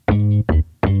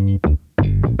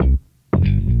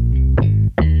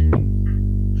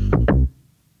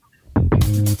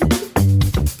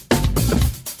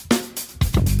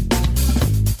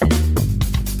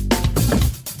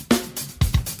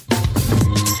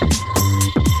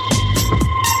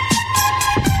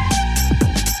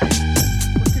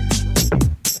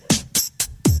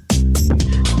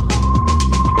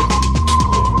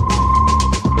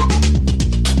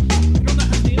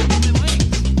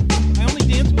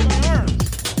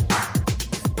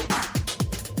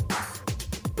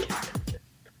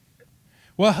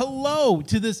Well, hello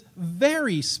to this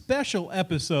very special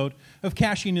episode of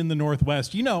Caching in the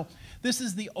Northwest. You know, this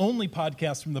is the only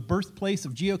podcast from the birthplace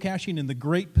of geocaching in the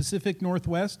great Pacific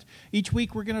Northwest. Each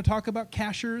week we're going to talk about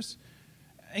cachers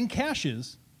and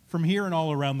caches from here and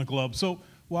all around the globe. So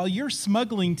while you're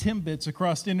smuggling Timbits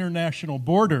across international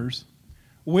borders,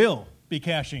 we'll be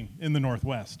caching in the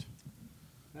Northwest.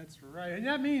 That's right. And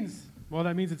that means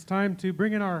it's time to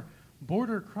bring in our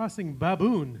border-crossing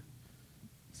baboon.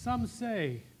 Some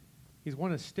say he's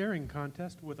won a staring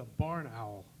contest with a barn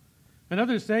owl. And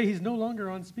others say he's no longer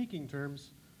on speaking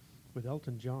terms with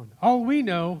Elton John. All we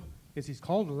know is he's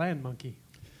called a land monkey.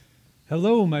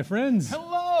 Hello, my friends.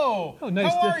 Hello. Oh,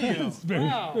 nice. How are you?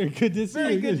 Very good to see you.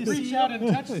 Very good to see you. Reach out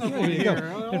and touch someone here.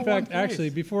 In fact, actually,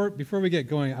 before we get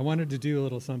going, I wanted to do a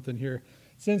little something here.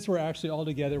 Since we're actually all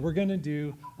together, we're going to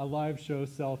do a live show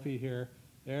selfie here.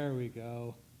 There we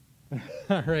go.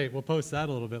 All right, we'll post that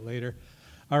a little bit later.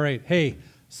 All right, hey,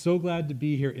 so glad to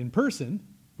be here in person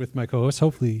with my co-host.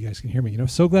 Hopefully you guys can hear me.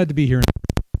 So glad to be here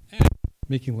and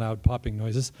making loud popping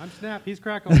noises. I'm Snap, he's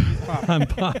Crackle, he's Pop. I'm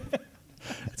Pop.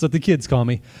 That's what the kids call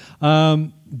me.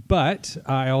 But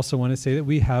I also want to say that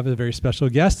we have a very special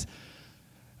guest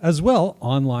as well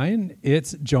online.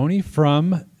 It's Joni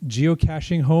from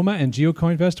Geocaching Houma and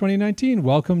GeocoinFest 2019.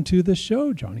 Welcome to the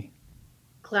show, Joni.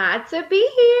 Glad to be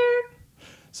here.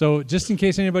 So just in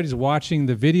case anybody's watching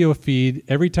the video feed,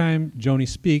 every time Joni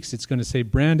speaks, it's going to say,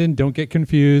 Brandon, don't get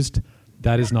confused.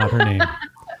 That is not her name.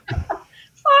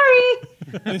 Sorry.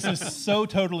 This is so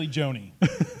totally Joni.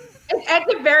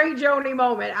 It's a very Joni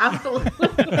moment, absolutely.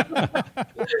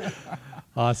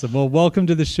 Awesome. Well, welcome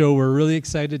to the show. We're really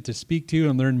excited to speak to you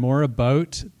and learn more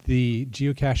about the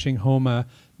Geocaching Houma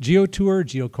Geo Tour,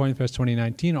 GeocoinFest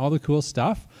 2019, all the cool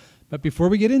stuff. But before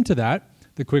we get into that,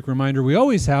 the quick reminder we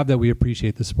always have that we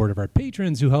appreciate the support of our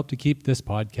patrons who help to keep this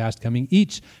podcast coming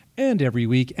each and every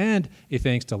week. And a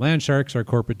thanks to Landsharks, our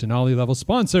corporate Denali level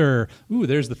sponsor. Ooh,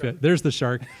 there's the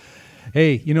shark.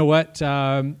 Hey, you know what?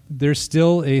 There's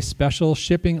still a special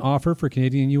shipping offer for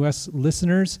Canadian U.S.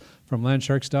 listeners from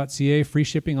landsharks.ca. Free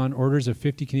shipping on orders of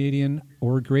 50 Canadian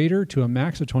or greater to a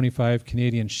max of 25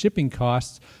 Canadian shipping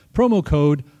costs. Promo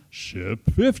code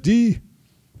SHIP50.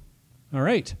 All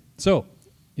right. So,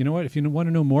 you know what? If you want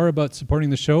to know more about supporting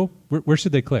the show, where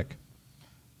should they click?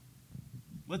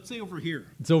 Let's say over here.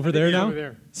 It's over there now? Over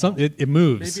there. It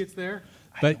moves. Maybe it's there.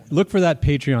 But look for that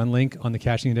Patreon link on the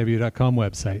cachingw.com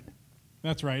website.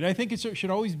 That's right. I think it should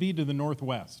always be to the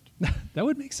northwest That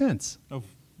would make sense. of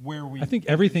where we... I think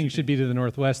everything should be to the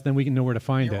northwest, then we can know where to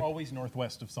find You're it. always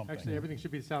northwest of something. Actually, everything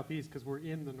should be southeast because we're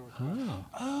in the northwest.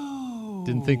 Oh.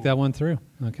 Didn't think that one through.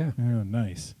 Okay. Oh,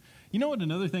 nice. You know what?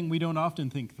 Another thing we don't often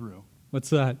think through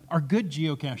What's that? are good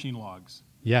geocaching logs.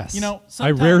 Yes. You know, I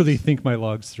sometimes- rarely think my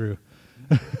logs through.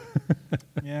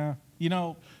 Yeah. You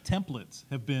know, templates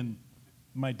have been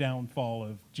my downfall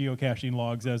of geocaching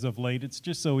logs as of late. It's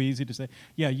just so easy to say,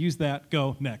 yeah, use that,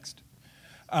 go, next.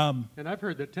 And I've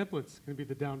heard that templates can be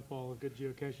the downfall of good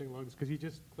geocaching logs because you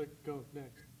just click go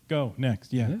next. Go,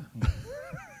 next, yeah.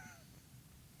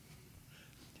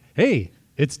 Hey,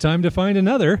 it's time to find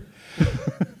another.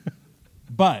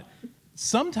 But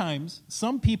sometimes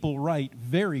some people write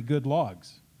very good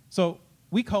logs. So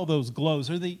we call those glows,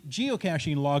 or the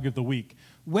geocaching log of the week.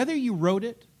 Whether you wrote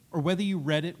it or whether you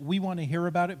read it, we want to hear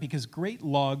about it because great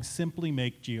logs simply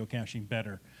make geocaching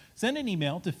better. Send an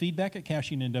email to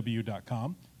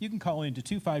feedback@cachingnw.com. You can call in to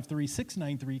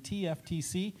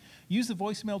 253-693-TFTC. Use the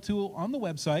voicemail tool on the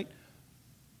website,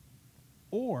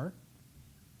 or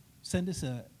send us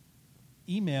an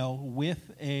email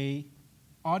with a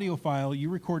audio file you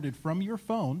recorded from your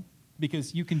phone,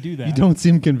 because you can do that. You don't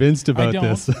seem convinced about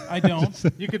this. I don't.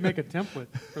 You could make a template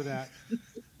for that.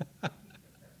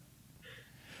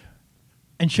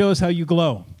 And show us how you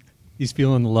glow. He's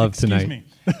feeling the love tonight. Excuse me.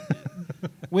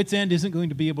 Wits End isn't going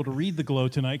to be able to read the glow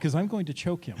tonight because I'm going to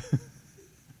choke him.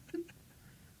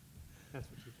 That's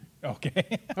what you think.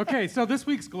 Okay. Okay, so this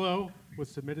week's glow was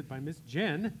submitted by Miss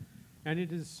Jen, and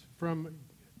it is from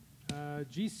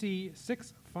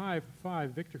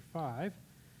GC655 Victor 5.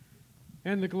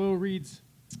 And the glow reads,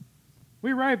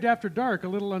 "We arrived after dark, a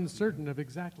little uncertain of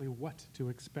exactly what to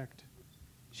expect.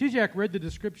 Shijak read the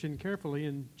description carefully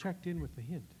and checked in with the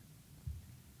hint.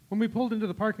 When we pulled into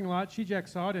the parking lot, Shijak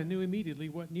saw it and knew immediately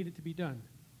what needed to be done.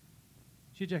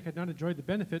 Shijak had not enjoyed the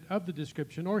benefit of the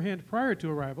description or hint prior to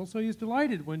arrival, so he was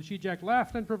delighted when Shijak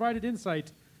laughed and provided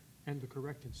insight and the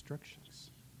correct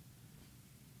instructions.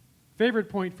 Favorite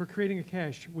point for creating a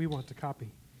cache we want to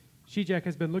copy. Shijak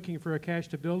has been looking for a cache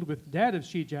to build with Dad of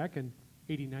Shijak, an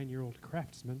 89-year-old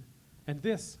craftsman, and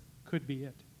this could be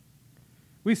it.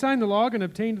 We signed the log and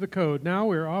obtained the code. Now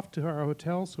we're off to our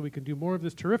hotel so we can do more of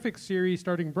this terrific series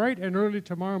starting bright and early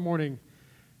tomorrow morning.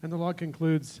 And the log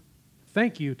concludes,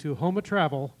 thank you to Houma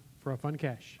Travel for a fun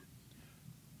cache.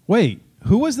 Wait,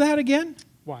 who was that again?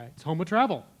 Why, it's Houma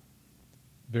Travel.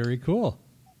 Very cool.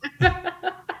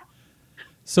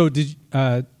 So did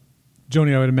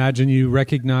Joni, I would imagine you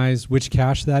recognize which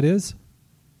cache that is?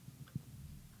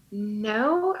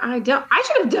 No, I don't. I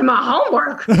should have done my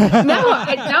homework. No,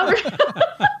 I don't.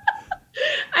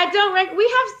 I don't.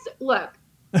 We have, look,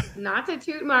 not to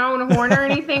toot my own horn or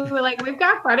anything, but like we've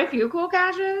got quite a few cool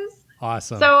caches.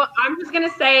 Awesome. So I'm just going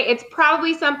to say it's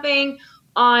probably something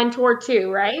on tour 2,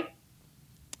 right?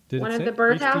 One of the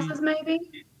birdhouses, maybe?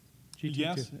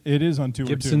 Yes, it is on tour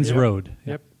 2. Gibson's Road.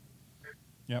 Yep.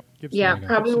 Yep. Yeah,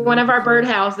 probably one of our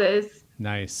birdhouses.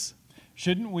 Nice.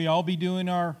 Shouldn't we all be doing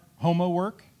our Houma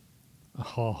work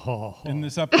Oh. in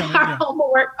this upcoming? Our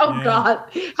homework. Oh, Yeah. God.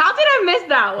 How did I miss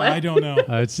that one? I don't know.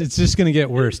 It's just going to get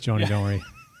worse, Joni, don't worry.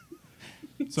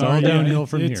 Sorry, all downhill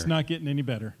from It's here. not getting any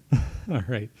better. All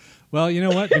right. Well, you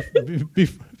know what?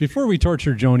 Before we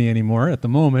torture Joni anymore at the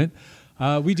moment,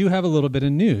 we do have a little bit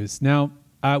of news. Now,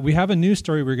 we have a news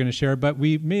story we're going to share, but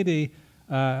we made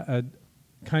a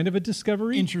kind of a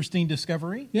discovery. Interesting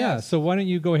discovery. Yeah, Yes. so why don't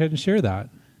you go ahead and share that?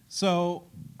 So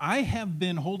I have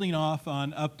been holding off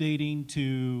on updating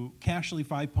to Cachely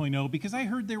 5.0 because I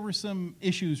heard there were some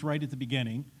issues right at the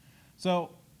beginning.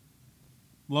 So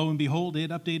lo and behold, it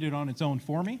updated on its own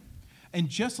for me. And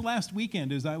just last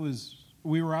weekend, as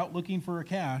we were out looking for a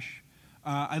cache,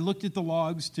 I looked at the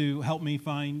logs to help me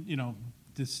find, to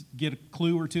get a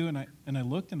clue or two, and I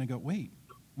looked and I go, wait,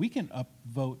 we can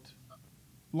upvote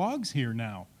logs here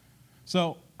now.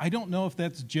 So I don't know if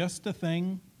that's just a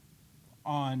thing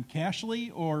on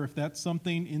Cachely or if that's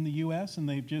something in the U.S. and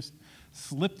they've just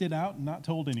slipped it out and not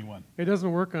told anyone. It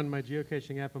doesn't work on my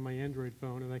geocaching app on my Android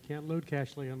phone, and I can't load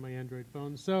Cachely on my Android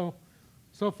phone. So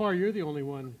far, you're the only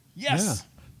one. Yes. Yeah.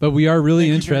 But we are really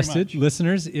Thank you very interested. much.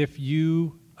 Listeners, if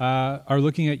you are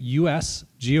looking at U.S.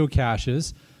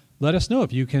 geocaches, let us know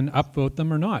if you can upvote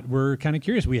them or not. We're kind of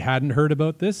curious. We hadn't heard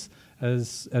about this.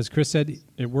 As Chris said,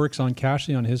 it works on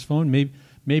Cachely on his phone.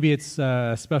 Maybe it's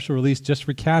a special release just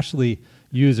for Cachely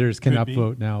users can Could be.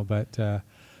 upvote now. But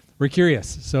we're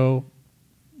curious. So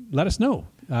let us know.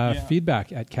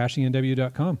 Feedback at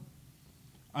cachingNW.com.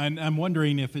 I'm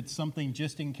wondering if it's something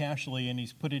just in Cachely and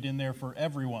he's put it in there for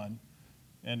everyone,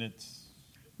 and it's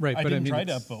Right, I but didn't mean, try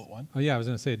to it's- upvote one. Oh yeah, I was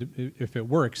going to say if it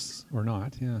works or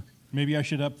not. Yeah. Maybe I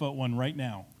should upvote one right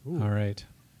now. All right.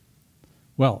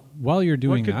 Well, while you're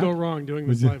doing What could that, go wrong doing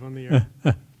this live on the air?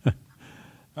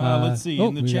 Let's see.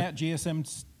 In the we chat,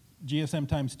 GSM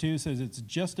times 2 says it's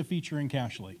just a feature in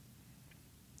Cachely.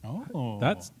 Oh,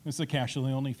 it's a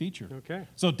Cachely only feature. Okay.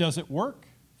 So does it work,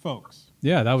 folks?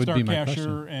 yeah, that would Star be my Cacher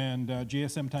question. and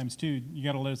GSM times 2, you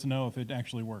got to let us know if it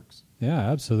actually works. Yeah,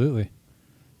 absolutely.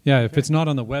 Yeah, if it's not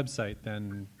on the website,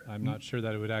 then I'm not sure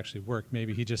that it would actually work.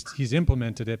 Maybe he's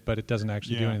implemented it, but it doesn't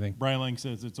actually do anything. Bryling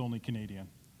says it's only Canadian.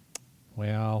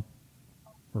 Well,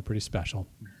 we're pretty special.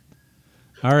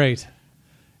 All right.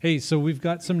 Hey, so we've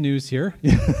got some news here.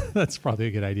 That's probably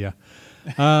a good idea.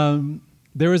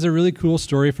 There was a really cool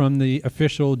story from the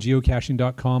official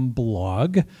geocaching.com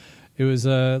blog. It was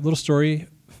a little story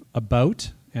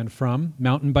about and from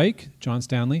Mountain Bike, John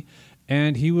Stanley,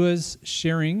 and he was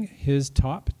sharing his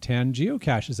top 10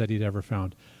 geocaches that he'd ever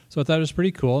found. So I thought it was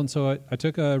pretty cool, and so I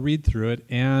took a read through it,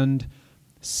 and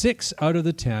 6 out of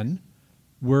the 10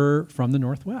 were from the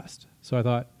Northwest. So I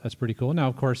thought that's pretty cool. Now,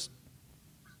 of course,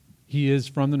 he is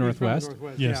from the Northwest.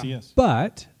 Yes, he is.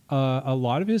 But a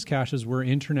lot of his caches were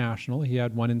international. He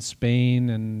had one in Spain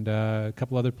and a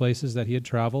couple other places that he had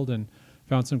traveled and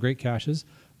found some great caches.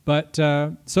 But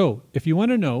so if you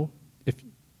want to know,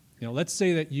 let's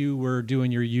say that you were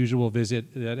doing your usual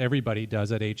visit that everybody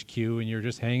does at HQ and you're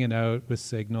just hanging out with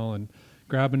Signal and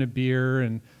grabbing a beer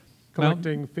and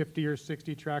Collecting 50 or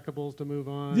 60 trackables to move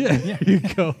on. Yeah, there you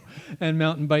go. And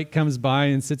Mountain Bike comes by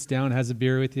and sits down, has a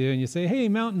beer with you, and you say, hey,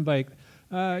 Mountain Bike,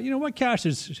 what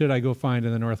caches should I go find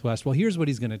in the Northwest? Well, here's what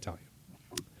he's going to tell you.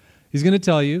 He's going to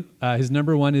tell you his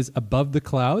number one is Above the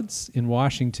Clouds in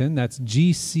Washington. That's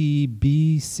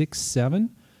GCB67.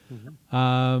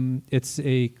 Mm-hmm. It's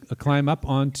a climb up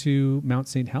onto Mount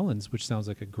St. Helens, which sounds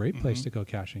like a great place to go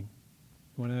caching.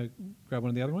 You want to grab one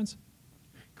of the other ones?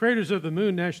 Craters of the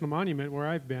Moon National Monument, where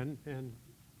I've been, and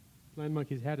Land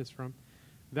Monkey's hat is from,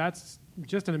 that's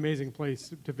just an amazing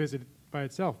place to visit by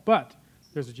itself. But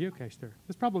there's a geocache there.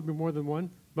 There's probably more than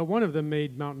one, but one of them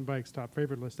made Mountain Bike's top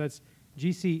favorite list. That's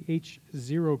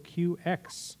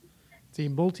GCH0QX. It's a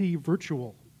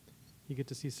multi-virtual. You get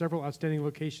to see several outstanding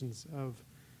locations of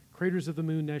Craters of the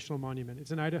Moon National Monument.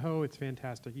 It's in Idaho. It's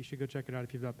fantastic. You should go check it out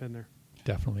if you've not been there.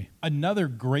 Definitely. Another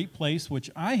great place, which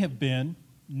I have been,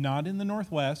 not in the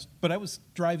Northwest, but I was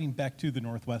driving back to the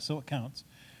Northwest, so it counts,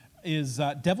 is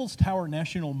Devil's Tower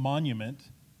National Monument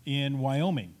in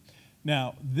Wyoming.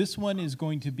 Now, this one is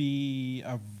going to be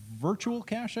a virtual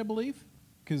cache, I believe,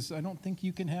 because I don't think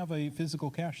you can have a physical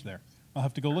cache there. I'll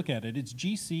have to go look at it. It's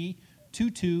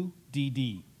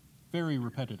GC22DD. Very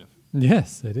repetitive.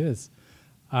 Yes, it is.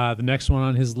 The next one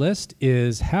on his list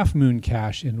is Half Moon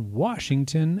Cache in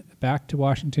Washington. Back to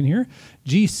Washington here.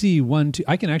 GC12.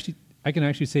 I can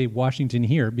actually say Washington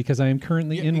here because I am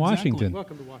currently in exactly. Washington.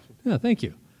 Welcome to Washington. Yeah, thank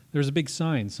you. There's a big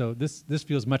sign, so this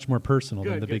feels much more personal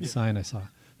than the big Good. sign I saw.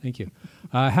 Thank you.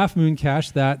 Half Moon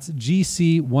Cache, that's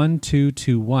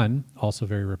GC1221, also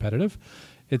very repetitive.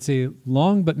 It's a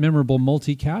long but memorable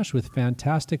multi-cache with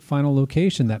fantastic final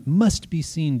location that must be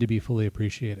seen to be fully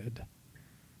appreciated.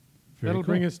 That'll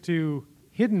bring us to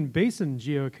Hidden Basin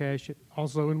Geocache,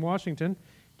 also in Washington,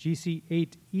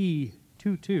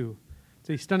 GC8E22. It's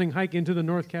a stunning hike into the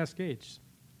North Cascades.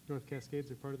 North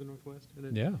Cascades are part of the Northwest,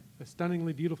 and a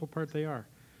stunningly beautiful part they are.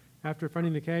 After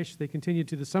finding the cache, they continued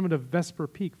to the summit of Vesper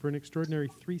Peak for an extraordinary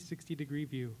 360-degree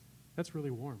view. That's really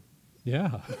warm.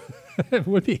 Yeah, it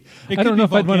would be. It I don't could know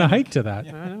be if I'd want to volcanic. hike to that.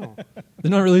 I know.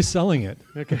 They're not really selling it.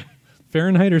 Okay.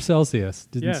 Fahrenheit or Celsius?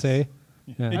 Didn't Yes. say.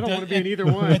 Yeah. I don't want to be in either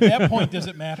At one. that point, does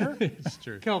it matter? It's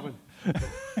true. Kelvin.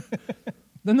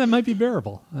 Then that might be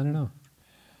bearable. I don't know.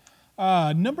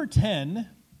 Number 10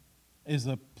 is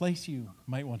a place you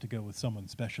might want to go with someone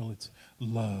special. It's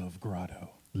Love Grotto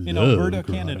in Love Alberta,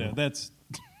 Grotto. Canada. That's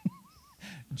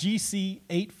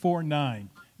GC849.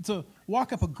 It's a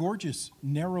walk up a gorgeous,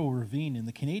 narrow ravine in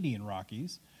the Canadian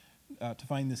Rockies to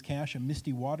find this cache, a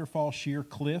misty waterfall, sheer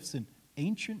cliffs, and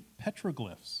ancient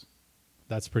petroglyphs.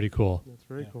 That's pretty cool. That's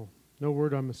very cool. No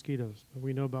word on mosquitoes, but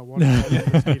we know about waterfalls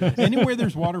and mosquitoes. Anywhere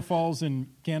there's waterfalls in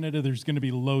Canada, there's going to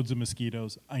be loads of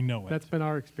mosquitoes. I know it. That's been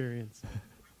our experience.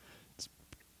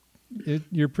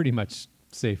 You're pretty much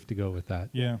safe to go with that.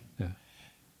 Yeah. Yeah.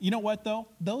 You know what, though?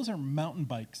 Those are mountain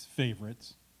bikes'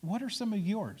 favorites. What are some of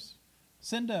yours?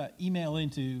 Send an email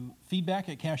into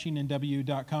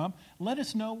feedback@cachingnw.com. Let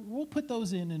us know. We'll put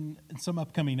those in some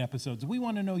upcoming episodes. We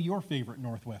want to know your favorite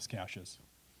Northwest caches.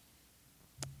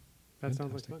 That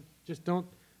sounds like fun. Just don't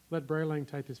let Breiling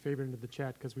type his favorite into the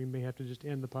chat because we may have to just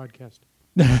end the podcast.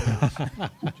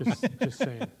 just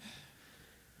saying.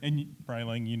 And,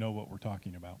 Breiling, you know what we're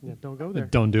talking about. Yeah, don't go there.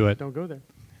 Don't do it. Don't go there.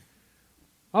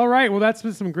 All right, well, that's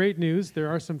been some great news. There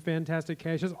are some fantastic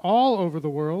caches all over the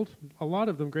world, a lot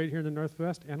of them great here in the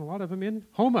Northwest, and a lot of them in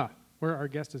Houma, where our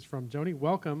guest is from. Joni,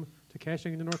 welcome to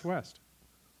Caching in the Northwest.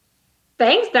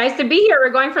 Thanks. Nice to be here.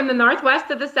 We're going from the Northwest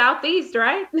to the Southeast,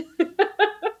 right?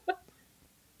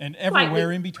 And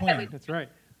everywhere in between. That's right.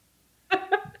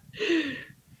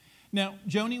 Now,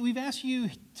 Joni, we've asked you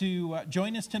to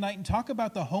join us tonight and talk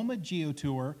about the Houma Geo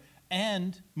Tour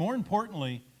and, more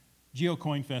importantly,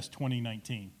 GeocoinFest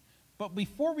 2019. But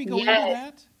before we go into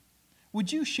that,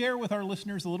 would you share with our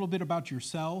listeners a little bit about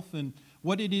yourself and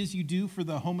what it is you do for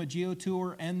the Houma Geo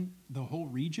Tour and the whole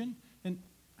region? And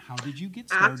how did you get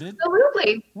started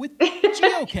Absolutely. with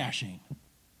geocaching?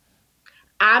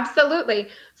 Absolutely.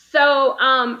 So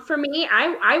for me,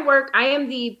 I am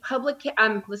the public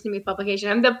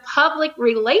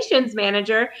relations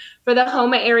manager for the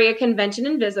Houma Area Convention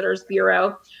and Visitors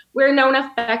Bureau. We're known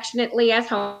affectionately as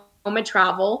Houma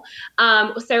Travel.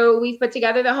 So we've put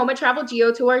together the Houma Travel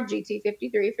Geo Tour,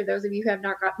 GT53, for those of you who have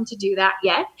not gotten to do that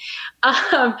yet.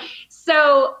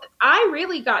 So I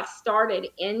really got started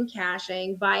in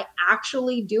caching by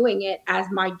actually doing it as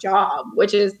my job,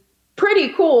 which is pretty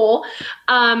cool.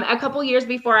 A couple years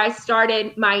before I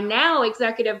started, my now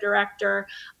executive director,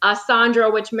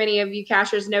 Sandra, which many of you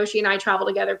cachers know, she and I travel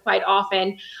together quite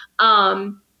often.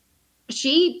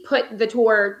 She put the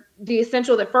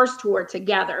first tour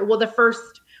together. Well,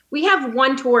 we have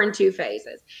one tour in two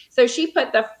phases. So she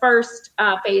put the first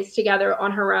phase together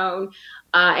on her own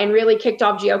and really kicked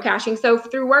off geocaching. So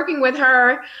through working with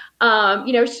her,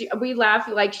 we laugh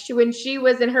when she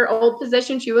was in her old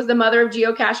position, she was the mother of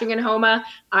geocaching in Houma.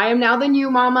 I am now the new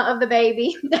mama of the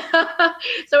baby.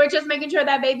 So it's just making sure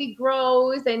that baby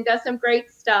grows and does some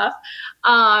great stuff.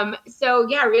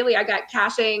 Really, I got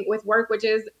caching with work, which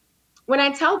is when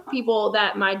I tell people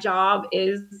that my job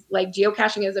is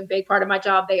geocaching is a big part of my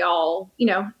job, they all,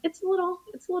 it's a little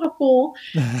cool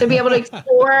to be able to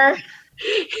explore,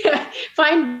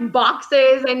 find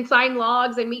boxes and sign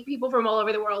logs and meet people from all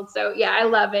over the world. So yeah, I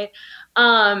love it.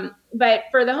 But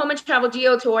for the Houma Travel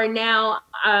Geo Tour now,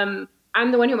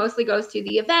 I'm the one who mostly goes to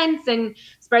the events and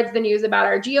spreads the news about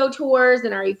our geo tours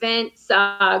and our events,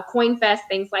 CoinFest,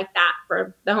 things like that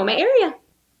for the Houma area.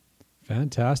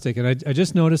 Fantastic. And I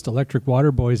just noticed Electric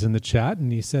Water Boys in the chat,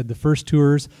 and he said the first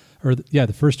tour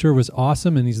was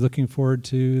awesome, and he's looking forward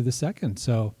to the second.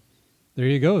 So there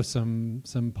you go. Some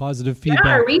positive feedback.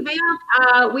 Yeah, our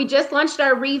revamp. We just launched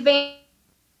our revamp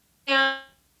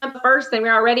first, and we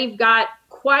already got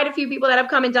quite a few people that have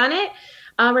come and done it.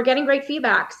 We're getting great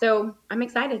feedback, so I'm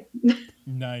excited.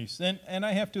 Nice. And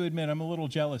I have to admit, I'm a little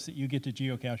jealous that you get to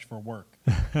geocache for work.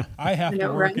 I have to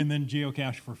work and then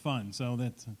geocache for fun, so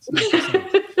that's nice to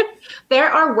see. There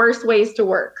are worse ways to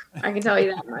work. I can tell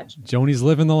you that much. Joni's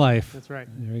living the life. That's right.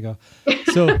 There we go.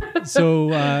 So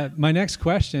my next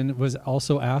question was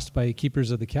also asked by Keepers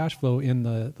of the Cash Flow in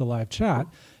the live chat.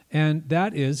 And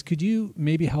that is, could you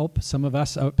maybe help some of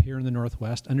us up here in the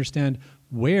Northwest understand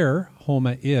where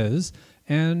Houma is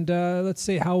and let's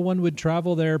say how one would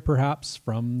travel there perhaps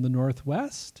from the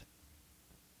Northwest?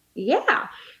 Yeah.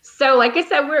 So like I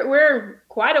said, we're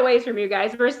quite a ways from you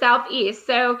guys. We're southeast.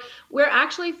 So we're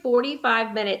actually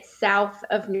 45 minutes south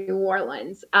of New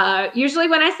Orleans. Usually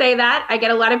when I say that, I get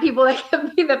a lot of people that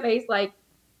give me the face like,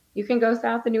 you can go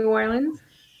south of New Orleans.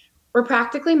 We're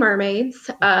practically mermaids.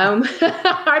 Our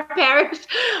parish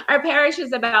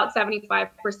is about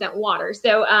 75% water.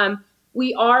 So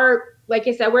we are, like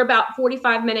I said, we're about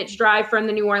 45 minutes drive from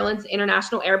the New Orleans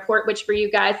International Airport, which for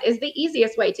you guys is the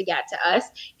easiest way to get to us.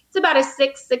 It's about a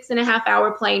 6.5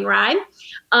 hour plane ride.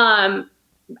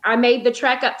 I made the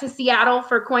trek up to Seattle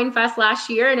for CoinFest last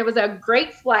year, and it was a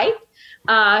great flight.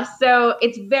 So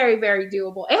it's very, very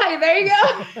doable. Hey, there you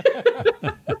go.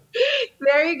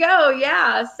 There you go.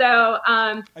 Yeah. So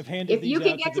if you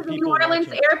can get to the New Orleans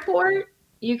airport,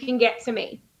 you can get to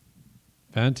me.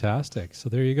 Fantastic. So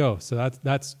there you go. So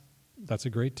that's a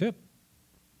great tip.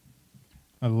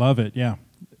 I love it. Yeah.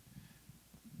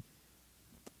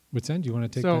 Whitson, do you want to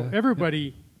take So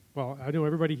everybody, I know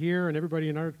everybody here and everybody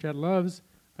in our chat loves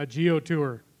a geo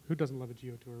tour. Who doesn't love a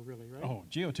geo tour, really, right? Oh,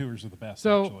 geo tours are the best,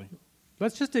 so, actually.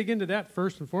 Let's just dig into that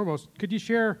first and foremost. Could you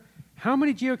share how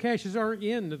many geocaches are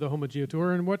in the Houma Geo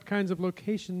Tour and what kinds of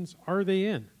locations are they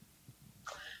in?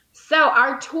 So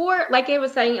our tour, like I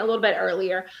was saying a little bit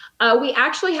earlier, we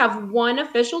actually have one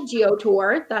official geo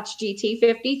tour. That's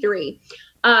GT53.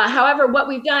 However, what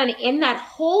we've done in that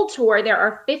whole tour, there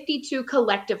are 52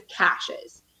 collective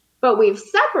caches, but we've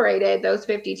separated those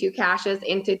 52 caches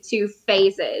into 2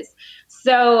 phases.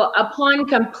 So upon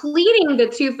completing the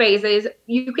 2 phases,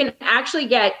 you can actually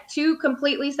get 2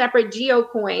 completely separate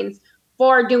GeoCoins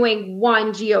for doing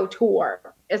one geo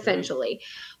tour, essentially.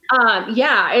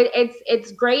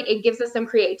 It's great. It gives us some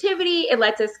creativity. It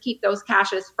lets us keep those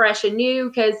caches fresh and new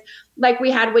because like we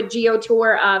had with Geo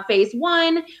Tour phase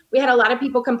 1, we had a lot of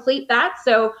people complete that.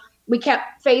 So we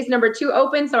kept phase number 2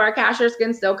 open so our cachers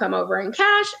can still come over and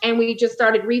cache. And we just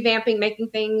started revamping,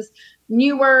 making things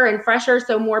newer and fresher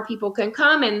so more people can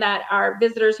come and that our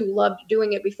visitors who loved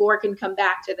doing it before can come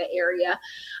back to the area.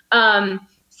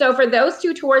 So for those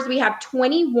 2 tours, we have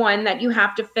 21 that you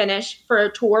have to finish for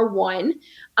tour 1.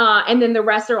 And then the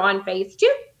rest are on phase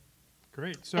 2.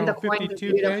 Great. So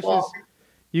 52 caches,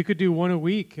 you could do one a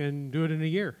week and do it in a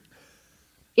year.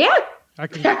 Yeah. I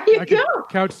can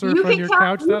couch surf on your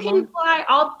couch that long?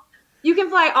 You can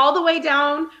fly all the way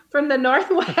down from the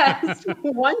Northwest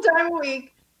one time a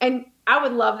week, and I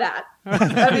would love that.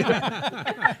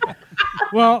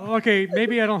 Well, okay,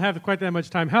 maybe I don't have quite that much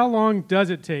time. How long does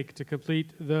it take to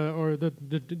complete the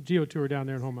geo tour down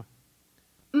there in Houma?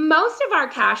 Most of our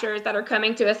cachers that are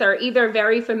coming to us are either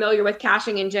very familiar with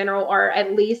caching in general or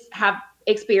at least have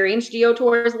experienced geo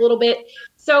tours a little bit.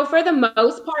 So for the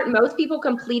most part, most people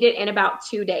complete it in about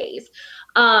 2 days.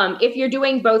 If you're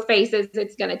doing both phases,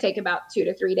 it's going to take about 2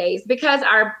 to 3 days because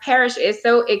our parish is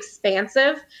so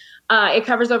expansive. It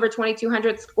covers over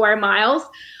 2,200 square miles.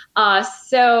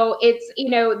 So it's,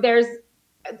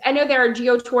 I know there are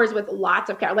geo tours with lots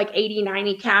of like 80,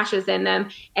 90 caches in them,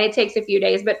 and it takes a few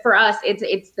days. But for us,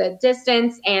 it's the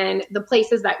distance and the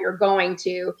places that you're going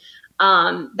to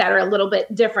that are a little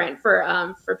bit different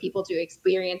for people to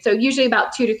experience. So usually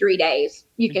about 2 to 3 days,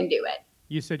 you can do it.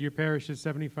 You said your parish is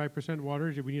 75%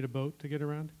 water. Do we need a boat to get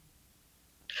around?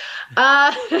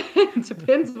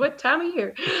 Depends what time of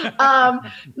year.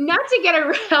 Not to get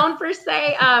around per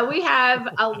se. We have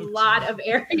a lot of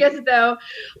areas though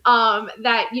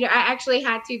that I actually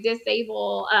had to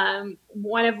disable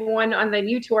one on the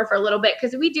new tour for a little bit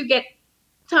because we do get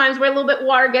times where a little bit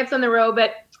water gets on the road,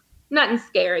 but nothing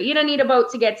scary. You don't need a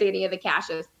boat to get to any of the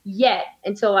caches yet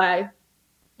until I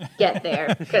get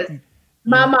there because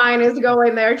my mind is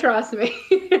going there. Trust me.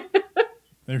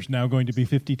 There's now going to be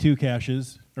 52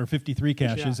 caches or 53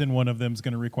 caches, and one of them is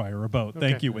going to require a boat. Okay.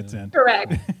 Thank you, Wits End.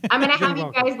 Correct. I'm going to have You're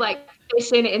you guys like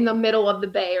fishing in the middle of the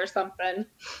bay or something.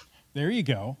 There you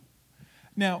go.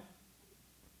 Now,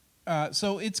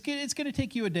 so it's going to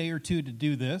take you a day or two to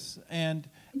do this. And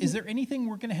is there anything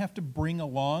we're going to have to bring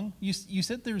along? You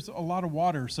said there's a lot of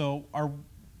water, so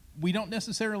we don't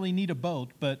necessarily need a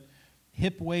boat, but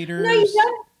hip waders, No, you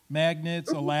don't.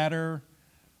 magnets, a ladder,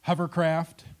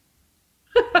 hovercraft.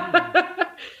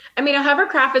 I mean, a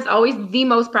hovercraft is always the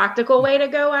most practical way to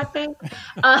go, I think.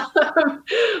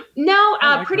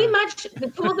 Pretty much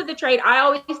the tools of the trade. I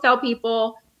always tell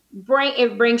people,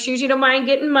 bring shoes you don't mind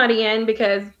getting muddy in,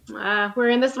 because we're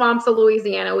in the swamps of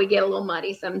Louisiana. We get a little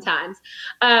muddy sometimes.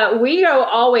 We go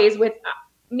always with,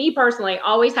 me personally,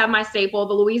 always have my staple,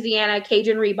 the Louisiana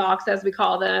Cajun Reeboks, as we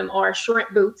call them, or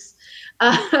shrimp boots.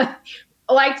 I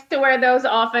like to wear those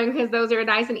often because those are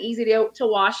nice and easy to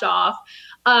wash off.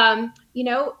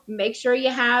 Make sure you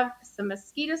have some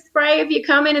mosquito spray if you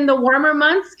come in the warmer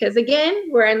months, because again,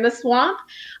 we're in the swamp.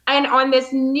 And on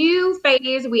this new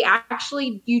phase,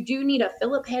 you do need a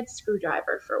Phillips head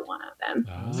screwdriver for one of them.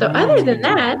 So other than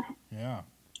that,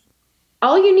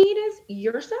 all you need is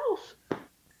yourself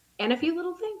and a few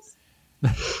little things.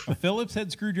 A Phillips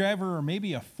head screwdriver, or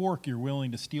maybe a fork you're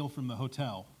willing to steal from the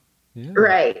hotel. Yeah.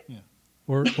 Right. Yeah.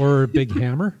 Or a big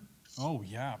hammer. Oh,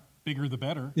 yeah. Bigger the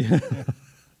better. Yeah.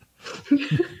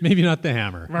 Maybe not the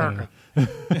hammer.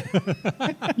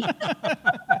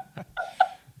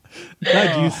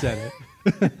 Glad you said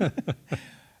it.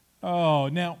 Oh,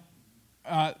 now,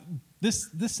 this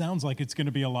sounds like it's going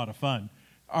to be a lot of fun.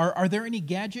 Are there any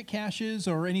gadget caches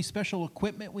or any special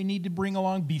equipment we need to bring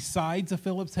along besides a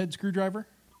Phillips head screwdriver?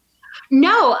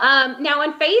 No. Now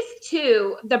in phase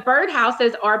 2, the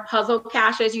birdhouses are puzzle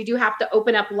caches. You do have to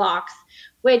open up locks,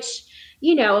 which,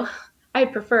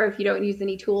 I'd prefer if you don't use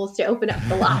any tools to open up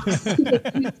the locks.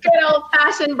 Use good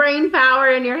old-fashioned brain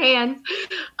power in your hands.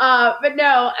 But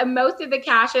no, most of the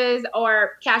caches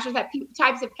are caches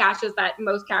types of caches that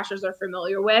most cachers are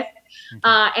familiar with.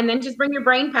 And then just bring your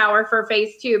brain power for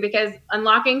phase 2, because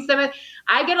unlocking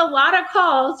I get a lot of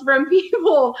calls from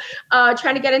people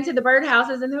trying to get into the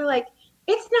birdhouses, and they're like,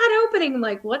 it's not opening. I'm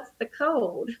like, what's the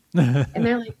code? And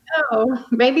they're like, oh,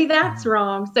 maybe that's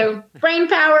wrong. So brain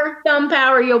power, thumb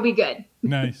power, you'll be good.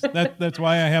 Nice. That's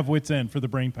why I have Wits End, for the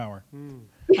brain power. And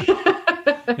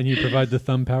you provide the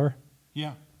thumb power?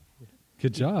 Yeah.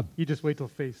 Good job. You just wait till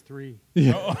phase 3.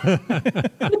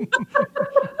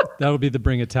 That'll be the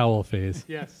bring a towel phase.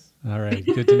 Yes. All right.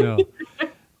 Good to know.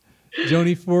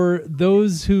 Joni, for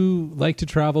those who like to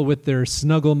travel with their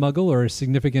snuggle muggle or a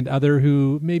significant other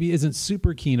who maybe isn't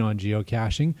super keen on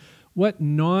geocaching, what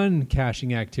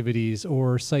non-caching activities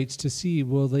or sites to see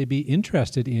will they be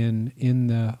interested in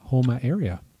the Houma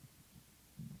area?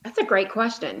 That's a great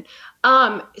question.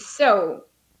 So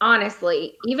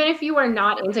honestly, even if you are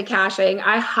not into caching,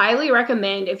 I highly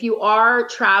recommend, if you are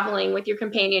traveling with your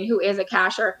companion who is a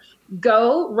cacher,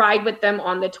 go ride with them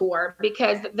on the tour,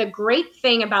 because the great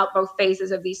thing about both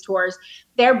phases of these tours,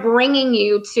 they're bringing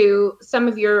you to some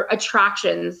of your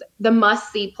attractions, the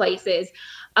must-see places.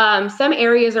 Some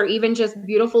areas are even just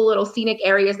beautiful little scenic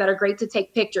areas that are great to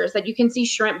take pictures, that you can see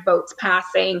shrimp boats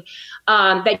passing,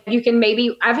 that you can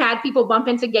I've had people bump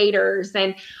into gators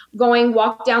and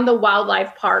walk down the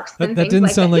wildlife parks. That didn't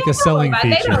sound like a selling feature.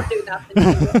 They don't do nothing.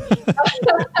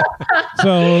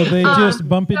 So they just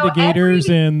bump into gators,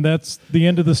 and that's the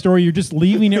end of the story. You're just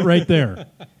leaving it right there.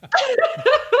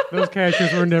 Those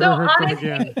caches were never heard from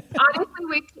again.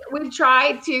 Honestly, we've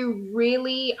tried to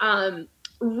really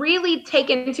take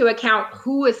into account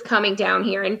who is coming down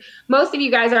here. And most of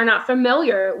you guys are not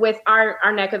familiar with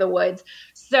our neck of the woods.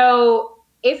 So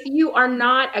if you are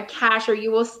not a cacher,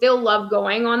 you will still love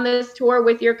going on this tour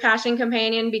with your caching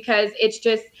companion, because it's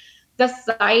just the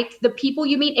sights, the people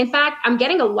you meet. In fact, I'm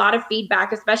getting a lot of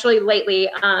feedback, especially lately,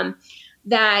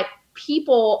 that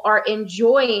people are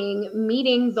enjoying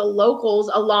meeting the locals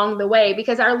along the way,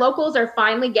 because our locals are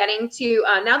finally getting to,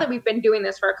 now that we've been doing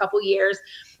this for a couple years,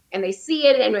 and they see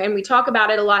it and we talk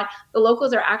about it a lot, the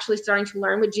locals are actually starting to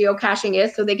learn what geocaching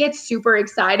is. So they get super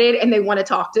excited and they want to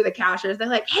talk to the cachers. They're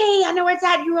like, hey, I know where it's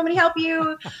at. You want me to help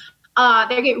you?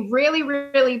 They get really,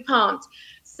 really pumped.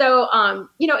 So,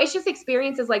 it's just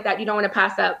experiences like that you don't want to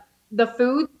pass up. The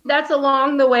food that's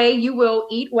along the way, you will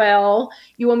eat well.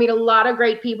 You will meet a lot of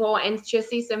great people and just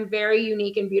see some very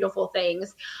unique and beautiful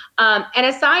things. And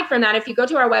aside from that, if you go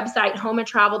to our website,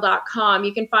 houmatravel.com,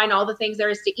 you can find all the things there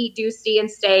is to eat, do, see, and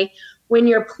stay when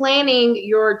you're planning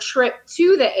your trip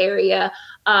to the area,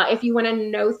 if you want to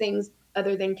know things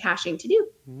other than caching to do.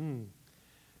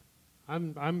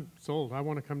 I'm sold. I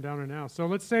want to come down there now. So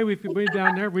let's say we've been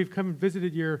down there. We've come and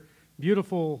visited your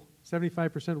beautiful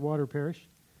 75% water parish,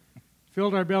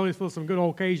 filled our bellies full of some good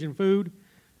old Cajun food.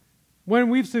 When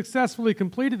we've successfully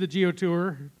completed the Geo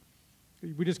Tour,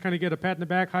 we just kind of get a pat in the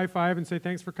back, high five, and say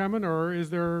thanks for coming, or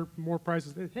is there more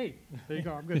prizes? Hey, there you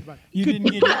go. I'm good. Bye. You didn't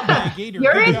get eaten by a gator.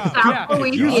 You're Good in job. South You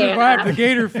Louisiana. survived the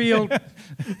gator field.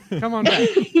 Come on back.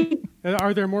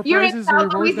 Are there more You're in prizes or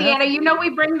South rewards? Louisiana. You know we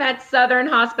bring that Southern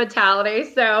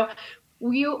hospitality. So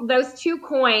those 2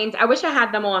 coins, I wish I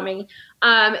had them on me.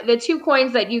 The 2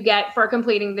 coins that you get for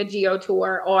completing the Geo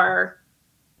Tour are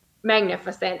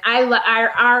magnificent.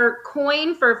 Our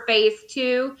coin for phase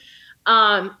 2,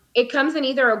 it comes in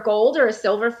either a gold or a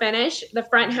silver finish. The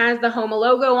front has the Houma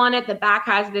logo on it. The back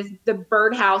has the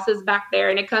birdhouses back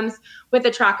there, and it comes with a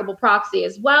trackable proxy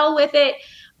as well with it.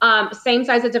 Same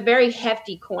size. It's a very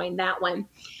hefty coin, that one.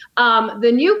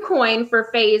 The new coin for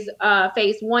phase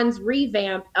 1's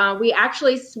revamp, we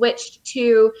actually switched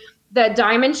to the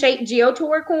diamond-shaped Geo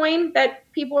Tour coin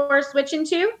that people are switching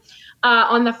to.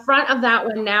 On the front of that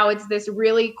one now, it's this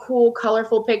really cool,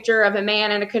 colorful picture of a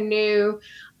man in a canoe,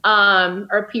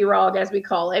 or pirogue as we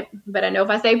call it. But I know if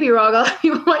I say pirogue, a lot of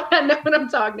people might not know what I'm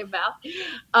talking about.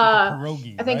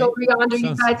 Pierogi, I think right? over yonder,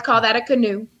 you guys call that a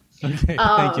canoe. Okay,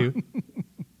 thank you.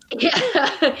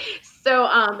 Yeah. So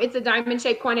it's a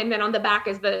diamond-shaped coin, and then on the back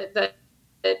is the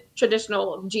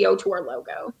traditional Geo Tour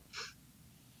logo.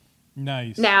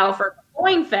 Nice. Now for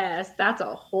CoinFest, that's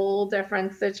a whole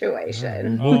different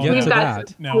situation. We'll get We've to got that.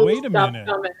 some Now, cool wait a stuff minute.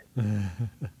 coming.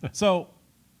 So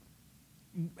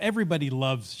everybody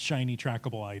loves shiny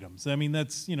trackable items. I mean,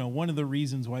 that's, one of the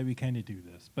reasons why we kind of do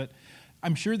this. But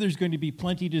I'm sure there's going to be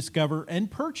plenty to discover and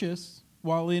purchase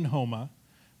while in Houma.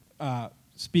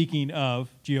 Speaking of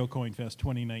GeocoinFest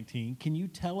 2019, can you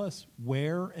tell us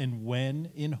where and when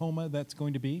in Houma that's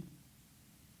going to be?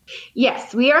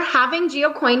 Yes, we are having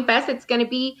GeocoinFest. It's going to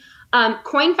be,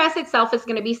 CoinFest itself is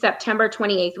going to be September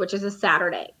 28th, which is a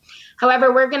Saturday.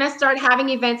 However, we're going to start having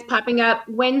events popping up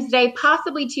Wednesday,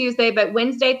 possibly Tuesday, but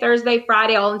Wednesday, Thursday,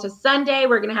 Friday, all into Sunday.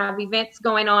 We're going to have events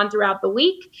going on throughout the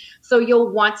week. So you'll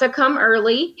want to come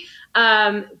early.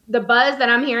 The buzz that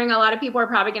I'm hearing, a lot of people are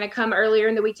probably going to come earlier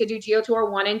in the week to do Geo Tour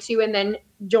 1 and 2 and then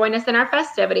join us in our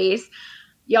festivities.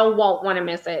 Y'all won't want to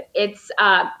miss it. It's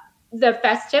the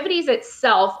festivities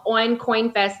itself on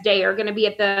CoinFest Day are going to be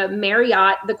at the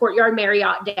Marriott, the Courtyard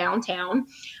Marriott downtown.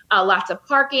 Lots of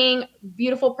parking,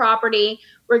 beautiful property.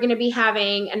 We're going to be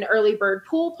having an early bird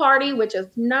pool party, which is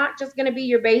not just going to be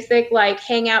your basic like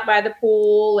hang out by the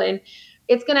pool, and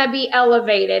it's going to be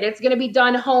elevated. It's going to be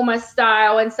done Houma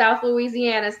style and South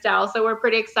Louisiana style. So we're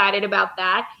pretty excited about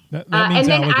that. That means and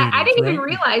then I alligators, didn't even right?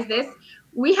 realize this.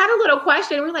 We had a little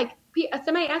question. We're like,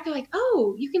 somebody asked, like,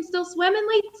 oh, you can still swim in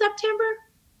late September?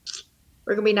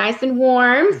 We're going to be nice and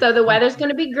warm. So the weather's going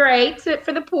to be great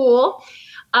for the pool.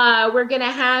 We're going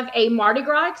to have a Mardi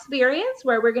Gras experience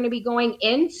where we're going to be going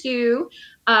into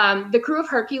the Crew of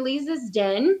Hercules'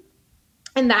 den.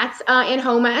 And that's in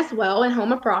Houma as well, in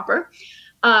Houma proper.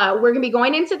 We're going to be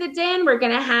going into the den. We're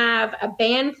going to have a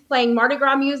band playing Mardi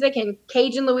Gras music and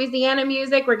Cajun Louisiana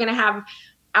music. We're going to have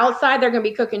outside, they're going to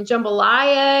be cooking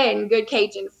jambalaya and good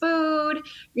Cajun food.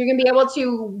 You're going to be able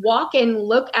to walk and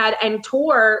look at and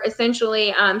tour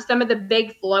essentially some of the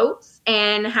big floats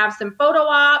and have some photo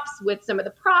ops with some of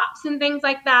the props and things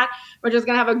like that. We're just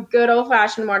going to have a good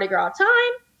old-fashioned Mardi Gras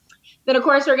time. Then, of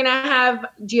course, we're going to have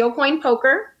GeoCoin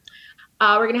Poker.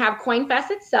 We're going to have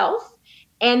CoinFest itself.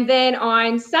 And then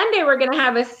on Sunday, we're going to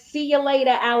have a See You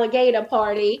Later alligator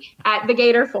party at the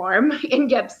Gator Farm in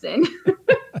Gibson.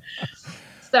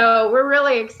 So we're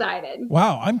really excited.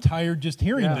 Wow, I'm tired just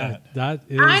hearing that. That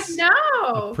is I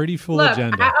know. a pretty full Look,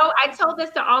 agenda. I told this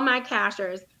to all my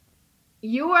cashers.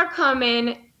 You are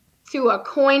coming to a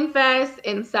CoinFest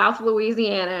in South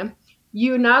Louisiana.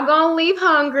 You're not going to leave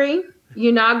hungry.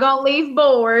 You're not going to leave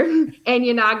bored. And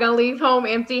you're not going to leave home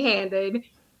empty-handed.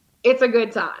 It's a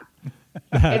good time.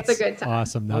 That's It's a good time.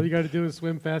 awesome. All Now, you got to do is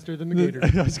swim faster than the gator.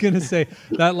 I was going to say,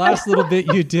 that last little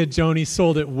bit you did, Joni,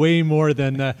 sold it way more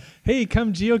than, hey,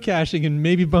 come geocaching and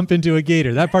maybe bump into a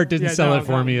gator. That part didn't sell it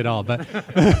for me at all. But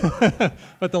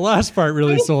but the last part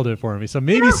really sold it for me. So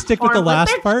maybe stick with the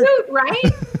last part. Cute,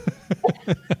 right?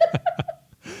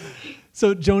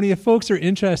 So, Joni, if folks are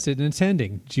interested in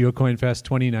attending GeocoinFest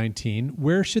 2019,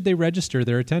 where should they register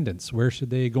their attendance? Where should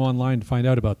they go online to find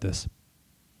out about this?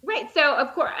 Right. So,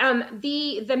 of course,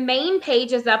 the main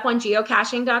page is up on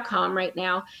geocaching.com right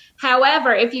now.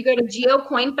 However, if you go to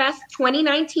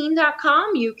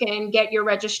geocoinfest2019.com, you can get your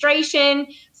registration,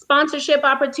 sponsorship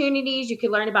opportunities. You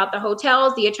can learn about the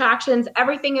hotels, the attractions.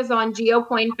 Everything is on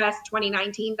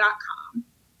geocoinfest2019.com.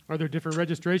 Are there different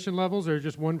registration levels or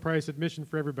just one price admission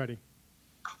for everybody?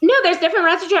 No, there's different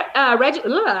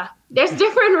there's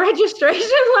different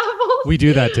registration levels. We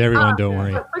do that to everyone, don't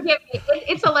worry. Forgive me.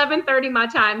 It's 11:30 my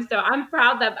time, so I'm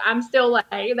proud that I'm still like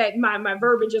that. My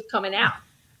verbiage is coming out.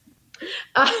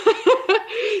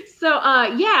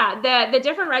 The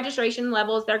different registration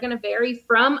levels, they're going to vary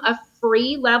from a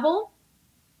free level.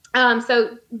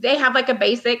 So they have like a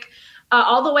basic,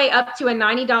 all the way up to a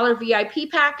 $90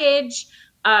 VIP package,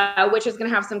 which is going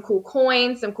to have some cool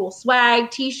coins, some cool swag,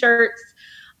 t-shirts.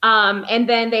 And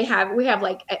then we have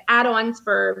like add-ons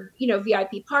for,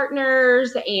 VIP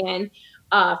partners and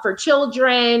for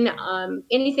children,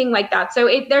 anything like that. So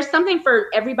there's something for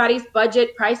everybody's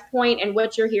budget, price point, and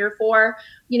what you're here for.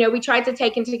 We tried to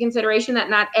take into consideration that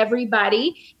not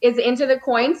everybody is into the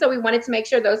coin. So we wanted to make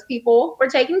sure those people were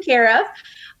taken care of.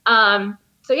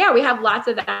 We have lots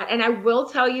of that. And I will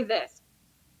tell you this,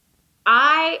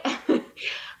 I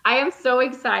am so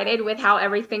excited with how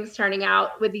everything's turning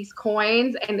out with these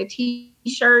coins and the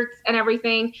t-shirts and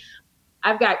everything.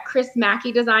 I've got Chris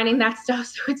Mackey designing that stuff,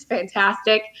 so it's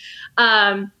fantastic.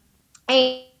 And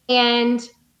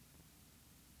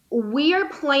we are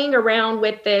playing around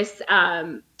with this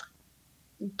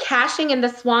caching in the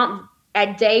swamp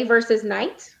at day versus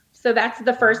night. So that's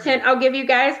the first hint I'll give you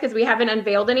guys because we haven't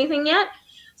unveiled anything yet.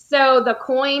 So the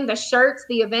coin, the shirts,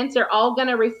 the events are all going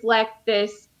to reflect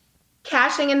this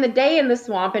caching in the day in the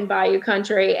swamp in Bayou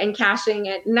Country and caching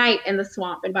at night in the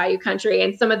swamp in Bayou Country,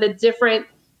 and some of the different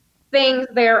things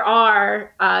there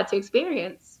are to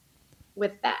experience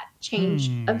with that change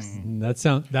of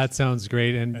that sounds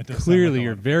great, and clearly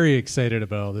you're very excited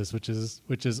about all this, which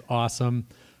is awesome.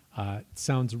 It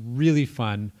sounds really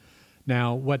fun.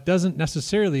 Now, what doesn't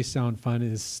necessarily sound fun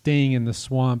is staying in the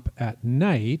swamp at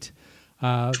night.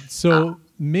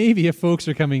 Maybe if folks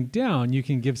are coming down, you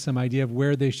can give some idea of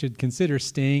where they should consider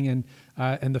staying,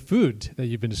 and the food that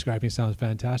you've been describing sounds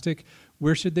fantastic.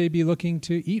 Where should they be looking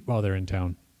to eat while they're in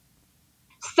town?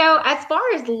 So as far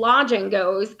as lodging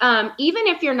goes, even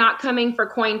if you're not coming for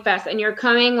CoinFest and you're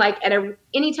coming like at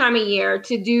any time of year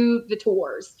to do the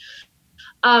tours,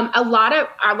 a lot of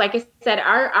like I said,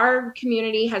 our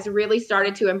community has really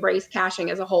started to embrace caching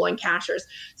as a whole and cachers.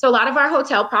 So a lot of our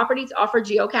hotel properties offer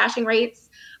geocaching rates.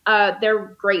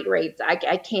 They're great rates.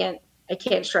 I can't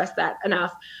stress that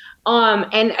enough.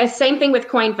 And same thing with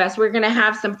CoinFest. We're going to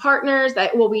have some partners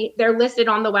that they're listed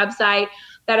on the website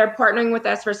that are partnering with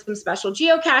us for some special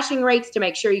geocaching rates to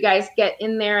make sure you guys get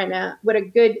in there and with a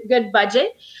good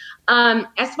budget.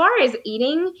 As far as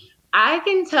eating, I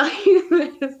can tell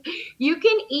you this: you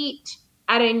can eat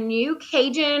at a new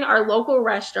Cajun or local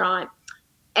restaurant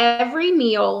every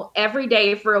meal every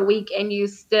day for a week, and you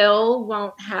still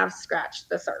won't have scratched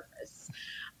the surface.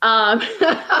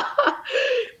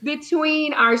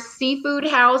 Between our seafood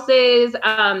houses,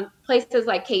 places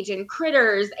like Cajun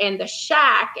Critters and the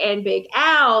Shack and Big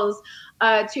Al's,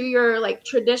 to your like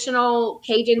traditional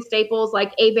Cajun staples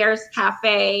like Hebert's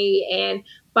Cafe and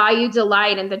Bayou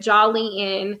Delight and the Jolly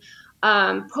Inn,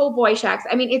 Po' Boy Shacks.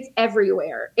 I mean, it's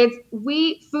everywhere.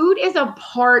 Food is a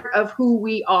part of who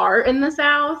we are in the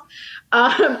South,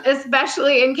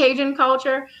 especially in Cajun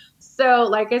culture. So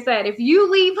like I said, if you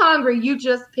leave hungry, you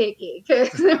just picky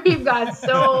because we've got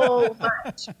so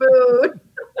much food.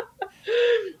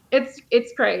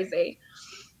 It's crazy.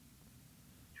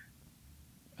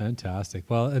 Fantastic.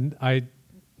 Well, and I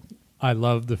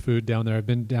love the food down there. I've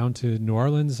been down to New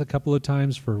Orleans a couple of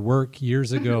times for work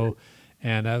years ago,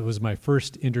 and that was my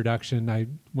first introduction. I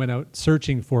went out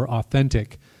searching for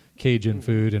authentic Cajun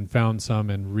food and found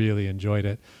some and really enjoyed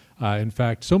it. In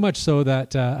fact, so much so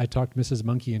that I talked Mrs.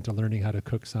 Monkey into learning how to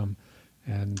cook some,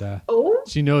 and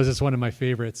she knows it's one of my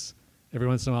favorites. Every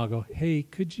once in a while, I'll go, "Hey,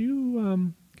 could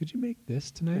you make this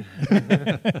tonight?"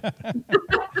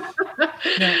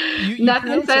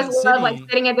 Nothing says love like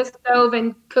sitting at the stove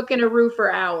and cooking a roux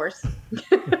for hours.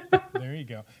 There you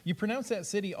go. You pronounce that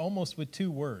city almost with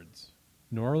 2 words.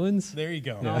 New Orleans? There you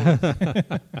go. Yeah.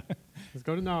 Let's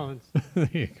go to New Orleans. There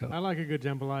you go. I like a good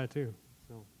jambalaya too.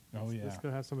 So yeah. Let's go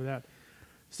have some of that.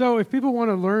 So if people want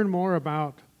to learn more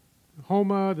about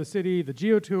Houma, the city, the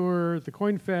Geo Tour, the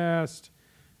CoinFest,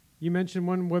 you mentioned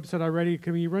one website already.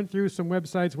 Can you run through some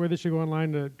websites where they should go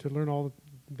online to learn all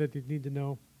that they need to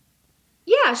know?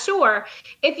 Yeah, sure.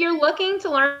 If you're looking to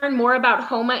learn more about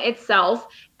Houma itself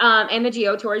and the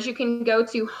Geo Tours, you can go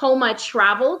to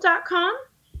houmatravel.com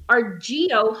or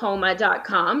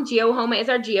geohouma.com. GeoHouma is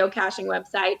our geocaching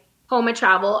website. Houma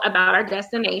Travel about our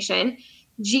destination.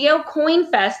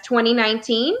 GeocoinFest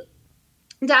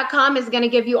 2019.com is going to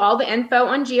give you all the info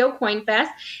on GeocoinFest,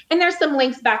 and there's some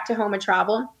links back to Houma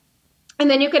Travel. And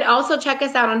then you could also check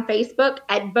us out on Facebook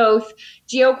at both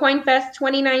GeocoinFest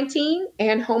 2019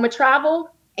 and Houma Travel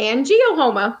and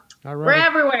GeoHouma. All right. We're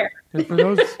everywhere. And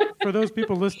for those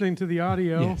people listening to the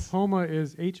audio, Yes. Houma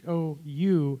is Houma.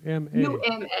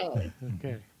 UMA.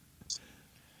 Okay.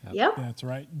 Yep. That's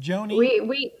right. Joni.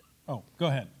 We Oh, go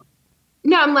ahead.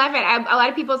 No, I'm laughing. A lot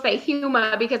of people say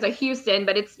Houma because of Houston,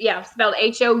 but it's spelled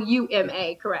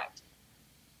Houma, correct.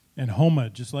 And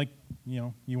Houma, just like,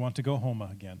 you want to go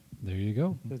Houma again. There you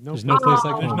go. There's no place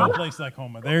like Oh. There's Houma. no place like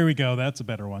Houma. There we go. That's a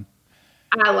better one.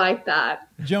 I like that.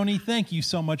 Joni, thank you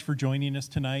so much for joining us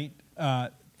tonight.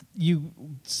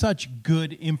 Such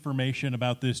good information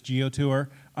about this Geo Tour.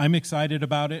 I'm excited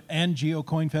about it, and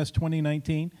GeoCoinFest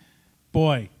 2019.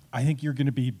 Boy, I think you're going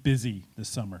to be busy this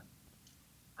summer.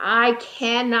 I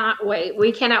cannot wait.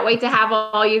 We cannot wait to have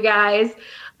all you guys.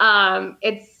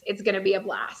 It's going to be a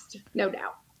blast, no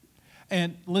doubt.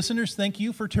 And listeners, thank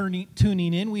you for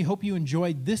tuning in. We hope you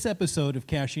enjoyed this episode of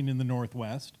Caching in the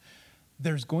Northwest.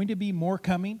 There's going to be more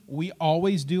coming. We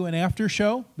always do an after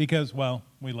show because, well,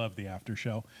 we love the after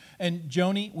show. And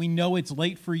Joni, we know it's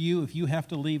late for you. If you have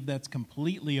to leave, that's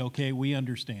completely okay. We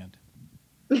understand.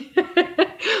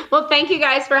 Well, thank you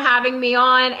guys for having me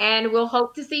on, and we'll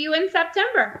hope to see you in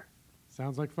September.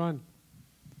 Sounds like fun.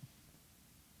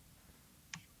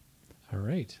 All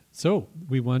right. So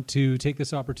we want to take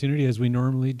this opportunity, as we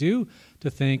normally do, to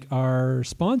thank our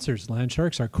sponsors,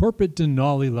 Landsharks, our corporate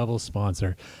Denali level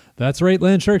sponsor. That's right.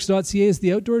 Landsharks.ca is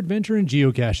the outdoor adventure and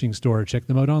geocaching store. Check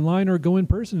them out online or go in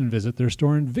person and visit their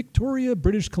store in Victoria,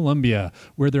 British Columbia,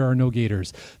 where there are no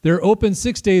gators. They're open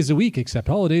 6 days a week except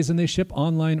holidays, and they ship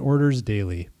online orders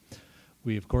daily.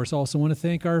 We, of course, also want to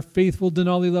thank our faithful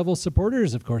Denali level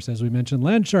supporters, of course, as we mentioned,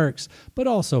 Landsharks, but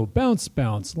also Bounce,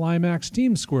 Limax,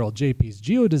 Team Squirrel, JP's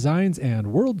Geo Designs, and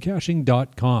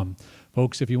WorldCaching.com.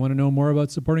 Folks, if you want to know more about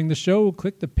supporting the show,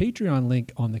 click the Patreon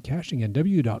link on the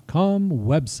CachingNW.com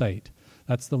website.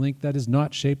 That's the link that is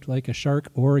not shaped like a shark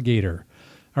or a gator.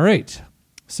 All right.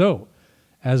 So,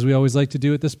 as we always like to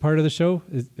do at this part of the show,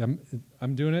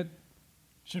 I'm doing it.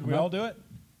 Should we all do it?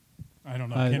 I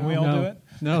don't know. Can we all no. do it?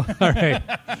 No? All right.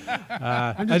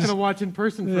 I'm just going to watch in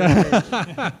person for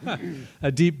a change.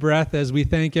 A deep breath as we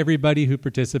thank everybody who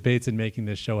participates in making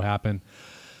this show happen.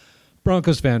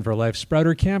 Broncos Fan for Life,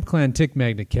 Sprouter, Camp Clan, Tick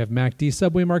Magnet, Kev MacD,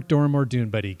 Subway Mark, Doramore, Dune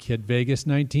Buddy, Kid Vegas,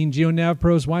 19, Geo Nav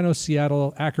Pros, Wino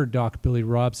Seattle, Acker Doc, Billy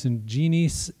Robson,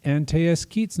 Genies, Antaeus,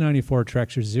 Keats 94,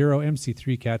 Trexer 0,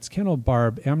 MC3 Cats, Kennel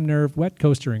Barb, M Nerve, Wet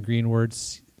Coaster and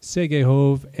Greenwords, Sege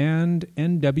Hove, and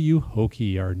NW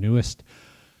Hokey, our newest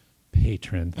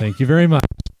patron. Thank you very much.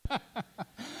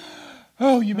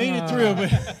 Oh, you made it through.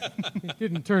 But It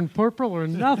didn't turn purple or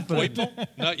nothing.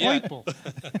 Not yet. Purple.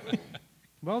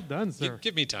 Well done, sir.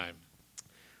 Give me time.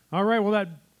 All right, well, that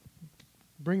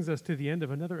brings us to the end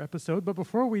of another episode. But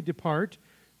before we depart,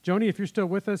 Joni, if you're still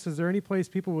with us, is there any place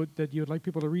that you would like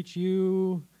people to reach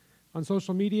you on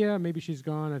social media? Maybe she's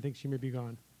gone. I think she may be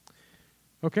gone.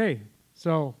 Okay,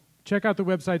 so check out the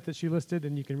website that she listed,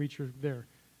 and you can reach her there.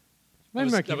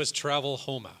 That was Travel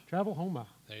Houma. Travel Houma.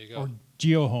 There you go. or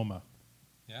GeoHouma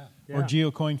Yeah. or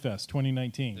GeoCoinFest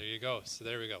 2019. There you go. So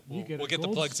there we go. You get We'll a get the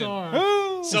gold plugs star.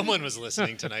 in. Someone was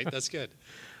listening tonight. That's good.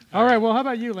 All right, well, how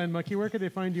about you, Len Mucky? Where can they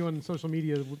find you on social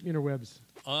media, interwebs?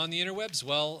 On the interwebs,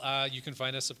 well, you can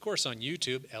find us, of course, on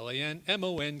YouTube,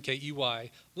 LANMONKEY,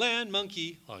 Land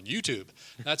Monkey on YouTube.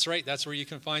 That's right. That's where you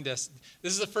can find us.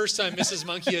 This is the first time Mrs.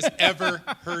 Monkey has ever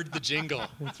heard the jingle.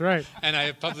 That's right. And I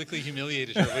have publicly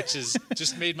humiliated her, which has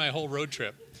just made my whole road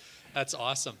trip. That's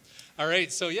awesome. All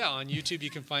right, so yeah, on YouTube you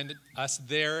can find us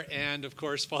there, and of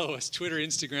course follow us Twitter,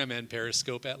 Instagram, and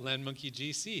Periscope at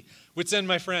LandMonkeyGC. Wits End,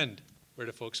 my friend. Where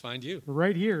do folks find you?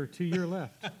 Right here to your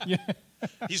left.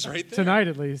 He's right there. Tonight,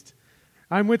 at least.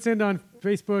 I'm Wits End on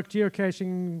Facebook,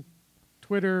 geocaching,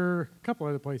 Twitter, a couple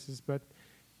other places, but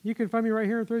you can find me right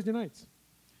here on Thursday nights.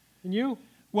 And you?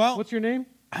 Well, What's your name?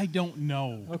 I don't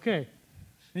know. Okay.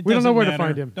 It We don't know doesn't where to matter.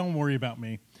 find him. Don't worry about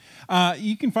me.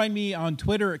 You can find me on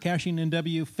Twitter at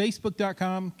CachingNW,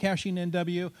 Facebook.com,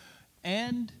 CachingNW,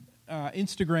 and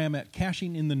Instagram at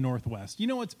Caching in the Northwest. You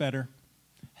know what's better?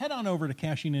 Head on over to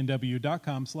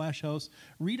CachingNW.com/host,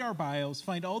 read our bios,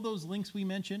 find all those links we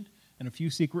mentioned, and a few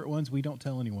secret ones we don't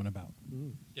tell anyone about.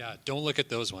 Yeah, don't look at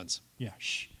those ones. Yeah,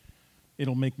 shh.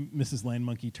 It'll make Mrs. Land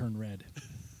Monkey turn red.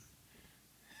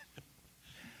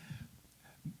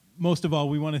 Most of all,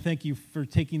 we want to thank you for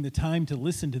taking the time to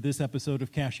listen to this episode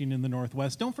of Caching in the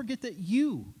Northwest. Don't forget that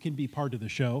you can be part of the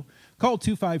show. Call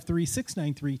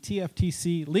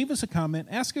 253-693-TFTC. Leave us a comment.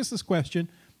 Ask us this question.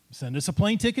 Send us a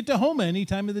plane ticket to Houma any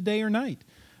time of the day or night.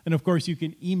 And, of course, you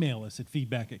can email us at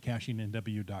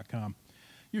feedback@CachingNW.com.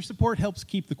 Your support helps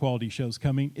keep the quality shows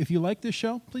coming. If you like this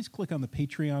show, please click on the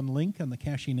Patreon link on the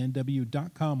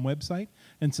CachingNW.com website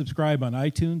and subscribe on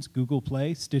iTunes, Google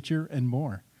Play, Stitcher, and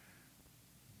more.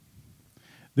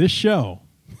 This show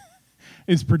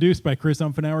is produced by Chris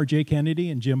Umfenauer, Jay Kennedy,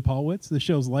 and Jim Paulwitz. The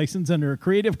show's licensed under a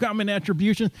Creative Commons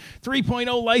Attribution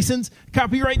 3.0 license.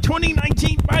 Copyright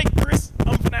 2019 by Chris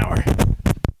Umfenauer.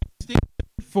 Stay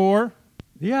tuned for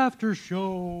The after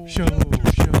show. show. Who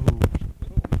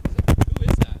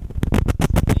is that?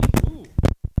 Ooh.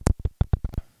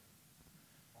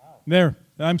 There.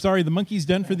 I'm sorry, the monkey's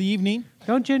done for the evening.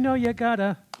 Don't you know you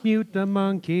gotta mute the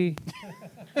monkey?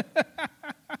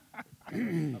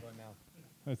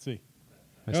 Let's see.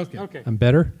 Okay. I'm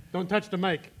better. Don't touch the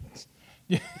mic.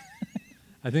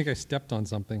 I think I stepped on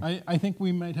something. I think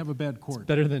we might have a bad cord.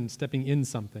 Better than stepping in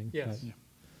something. Yes.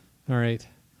 All right.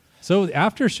 So the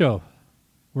after show.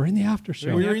 We're in the after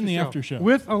show. We're in the after show.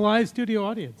 with a live studio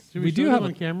audience. Should we We do show have them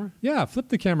on a- camera. Yeah, flip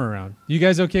the camera around. You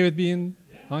guys okay with being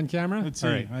on camera? Let's see.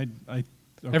 All right. Okay.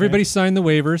 Everybody signed the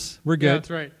waivers. We're Yeah, good. that's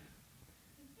right.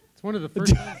 It's one of the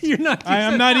first. You're not. I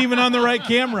am not even on the right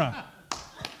camera.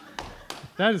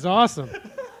 That is awesome.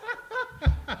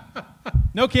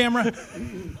 No camera.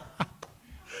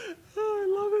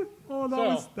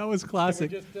 Oh, that was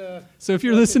classic. Just, So if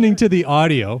you're listening to the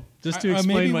audio, just to maybe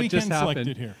explain we what just can select happened,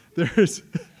 it here.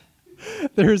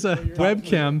 there's a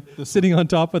webcam sitting on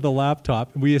top of the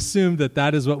laptop. We assumed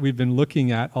that is what we've been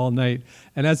looking at all night,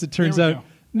 and as it turns There we out,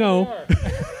 no.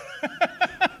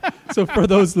 So for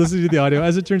those listening to the audio,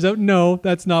 as it turns out, no,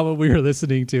 that's not what we were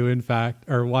listening to. In fact,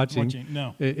 or watching.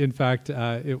 No. In fact,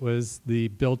 it was the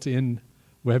built-in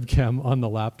webcam on the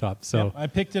laptop. So Yeah, I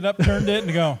picked it up, turned it,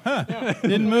 and go,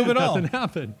 didn't move at all. nothing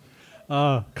happened.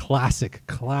 Classic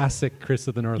Chris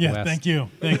of the Northwest. Yeah, thank you.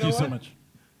 Thank you so much.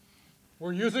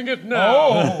 we're using it now.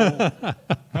 Oh,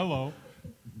 hello.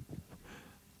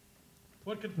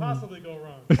 What could possibly go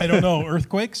wrong? I don't know.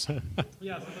 Earthquakes?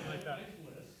 Yeah, something like that.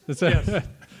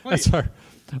 That's our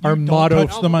Don't motto.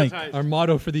 touch the mic. Our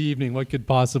motto for the evening. What could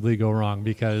possibly go wrong?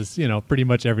 Because pretty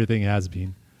much everything has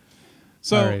been.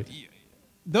 So, All right.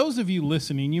 Those of you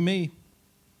listening, you may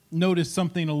notice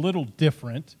something a little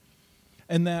different,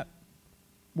 and that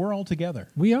we're all together.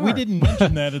 We are. We didn't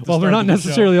mention that at the Well, start we're not of the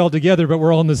necessarily all together, but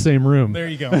we're all in the same room. There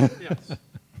you go. Yes.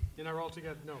 And are all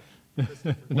together? No. That's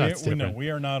different. That's No, different. we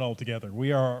are not all together.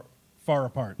 We are far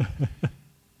apart.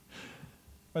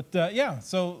 But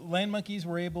so Land Monkeys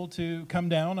were able to come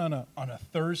down on a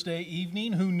Thursday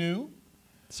evening. Who knew?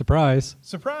 Surprise.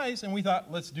 Surprise! And we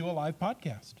thought, let's do a live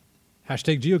podcast.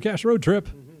 Hashtag geocache road trip.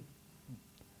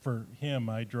 For him,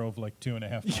 I drove like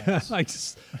 2.5 miles. I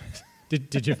just,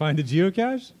 did you find the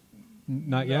geocache?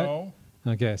 Not yet? No.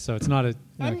 Okay, so it's not a...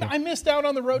 Okay. I missed out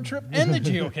on the road trip and the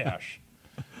geocache.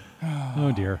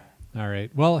 Oh, dear. All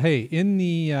right. Well, hey, in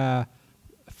the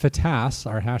FATAS,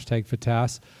 our hashtag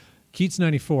FATAS,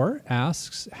 Keats94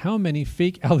 asks, how many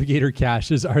fake alligator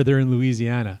caches are there in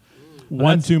Louisiana?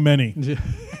 One too many.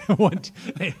 One,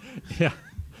 yeah.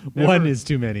 One is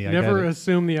too many. I Never get it.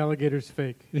 assume the alligator's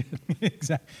fake.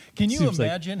 Exactly. Can you Seems like-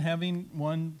 imagine having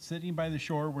one sitting by the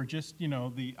shore where just,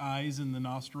 the eyes and the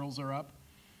nostrils are up?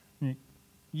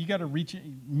 You got to reach it.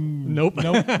 Nope.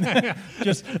 Nope.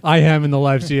 Just I am in the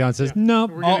live studio and says,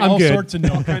 nope, We're all, getting I'm all good. sorts of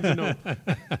no. All kinds of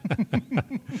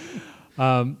no.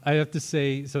 I have to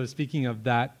say, so speaking of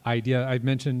that idea, I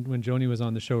mentioned when Joni was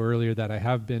on the show earlier that I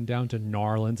have been down to New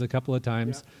Orleans a couple of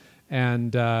times.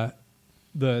 And the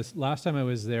last time I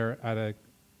was there at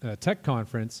a tech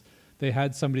conference, they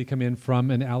had somebody come in from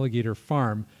an alligator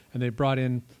farm, and they brought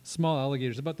in small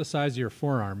alligators about the size of your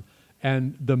forearm.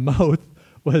 And the mouth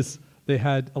was, they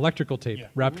had electrical tape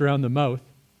wrapped around the mouth,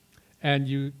 and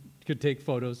you could take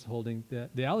photos holding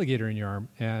the alligator in your arm.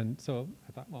 And so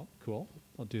I thought, well, cool,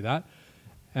 I'll do that.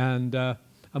 And I'm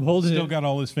holding Still it. got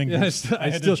all his fingers. Yeah, I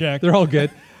had to check. They're all good.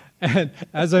 And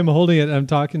as I'm holding it, I'm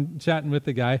chatting with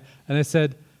the guy, and I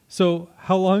said, so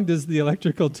how long does the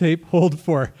electrical tape hold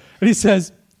for? And he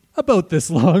says, about this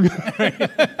long,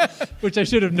 which I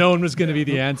should have known was going to be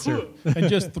the answer. And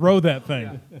just throw that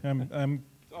thing.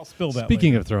 I'll spill that.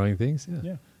 Speaking later. of throwing things,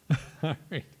 Yeah. All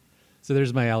right. So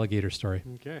there's my alligator story.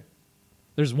 Okay.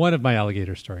 There's one of my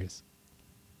alligator stories.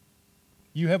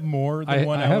 You have more than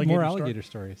one I alligator have more story? alligator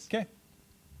stories. Okay.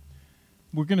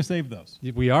 We're going to save those.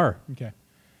 We are. Okay.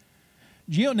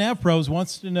 GeoNav Pros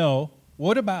wants to know,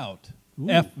 what about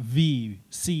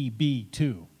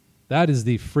FVCB2? That is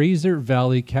the Fraser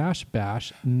Valley Cache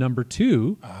Bash number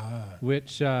 2,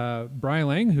 which Brian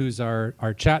Lang, who's our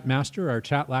chat master, our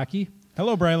chat lackey,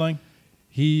 Hello, Brylang.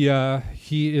 He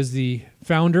is the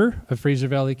founder of Fraser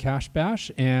Valley Cash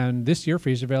Bash, and this year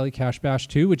Fraser Valley Cash Bash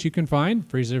 2, which you can find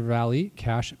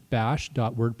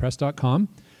fraservalleycashbash.wordpress.com.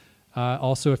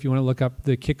 Also, if you want to look up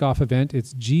the kickoff event,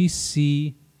 it's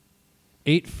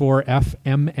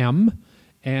GC84FMM,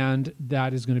 and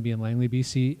that is going to be in Langley,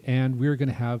 BC, and we're going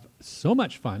to have so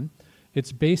much fun.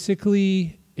 It's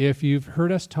basically, if you've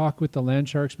heard us talk with the Land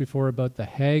Sharks before about the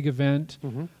HAG event,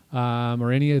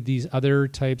 or any of these other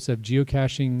types of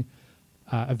geocaching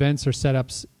events or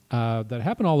setups that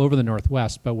happen all over the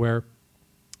Northwest, but where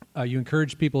you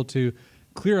encourage people to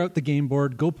clear out the game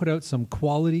board, go put out some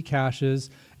quality caches,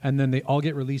 and then they all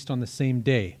get released on the same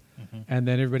day. And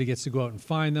then everybody gets to go out and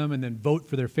find them and then vote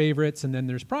for their favorites, and then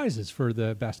there's prizes for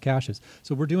the best caches.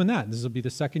 So we're doing that. This will be the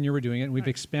second year we're doing it, and we've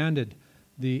expanded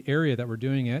the area that we're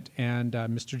doing it, and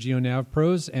Mr. GeoNav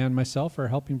Pros and myself are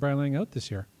helping Brian Lang out this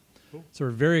year. Cool. So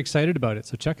we're very excited about it,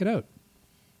 so check it out.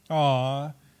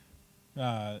 Aw.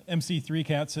 MC3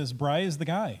 Cat says, Bri is the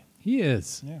guy. He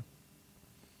is. Yeah.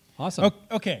 Awesome.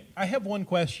 Okay, I have one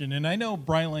question, and I know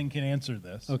Brian Lang can answer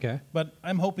this. Okay. But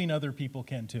I'm hoping other people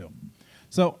can too.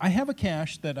 So I have a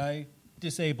cache that I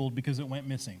disabled because it went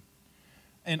missing.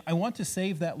 And I want to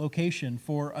save that location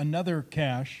for another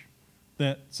cache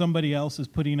that somebody else is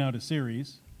putting out a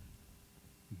series.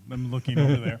 I'm looking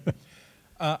over there.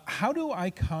 How do I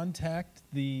contact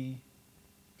the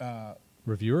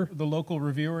Reviewer? the local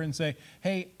reviewer and say,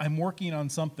 hey, I'm working on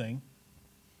something?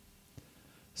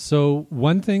 So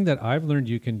one thing that I've learned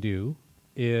you can do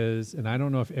is, and I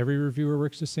don't know if every reviewer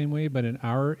works the same way, but in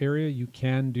our area you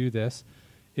can do this.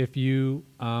 If you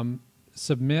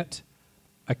submit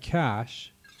a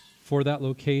cache for that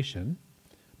location,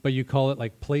 but you call it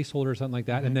like placeholder or something like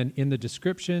that, and then in the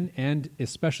description and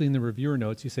especially in the reviewer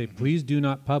notes, you say, please do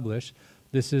not publish.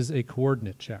 This is a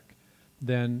coordinate check.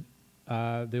 Then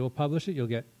they will publish it. You'll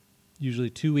get usually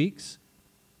 2 weeks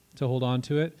to hold on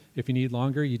to it. If you need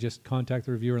longer, you just contact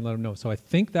the reviewer and let them know. So I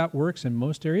think that works in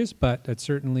most areas, but I'd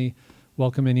certainly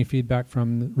welcome any feedback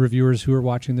from reviewers who are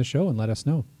watching the show and let us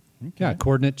know. Okay. Yeah,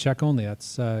 coordinate check only.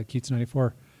 That's Keats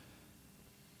 94.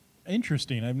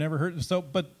 Interesting. I've never heard. So,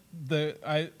 but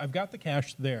I've got the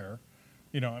cache there.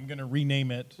 You know, I'm going to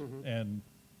rename it and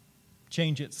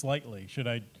change it slightly. Should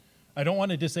I? I don't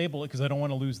want to disable it because I don't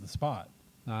want to lose the spot.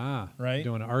 Ah, Right? You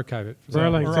don't want to archive it.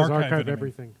 Brian or says archive archive it, I mean.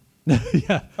 everything.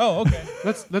 Yeah. Oh, okay.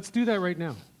 Let's do that right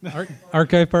now.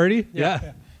 Archive party?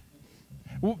 Yeah.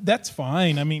 Well, that's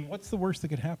fine. I mean, what's the worst that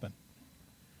could happen?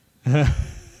 Video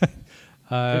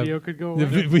could go away.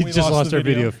 We We just lost lost the our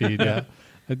video. video feed, yeah.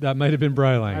 That might have been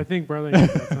Brian Lang. I think Brian did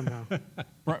that somehow.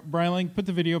 Brian Lang, put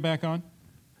the video back on.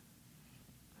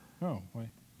 Oh, wait.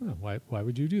 Oh, why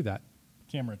would you do that?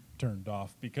 Camera turned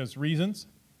off because reasons.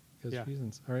 Because Yeah.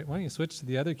 reasons. All right, why don't you switch to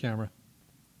the other camera?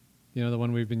 You know, the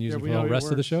one we've been using we for know the it rest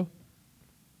of the works. show?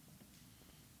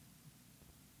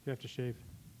 You have to shave.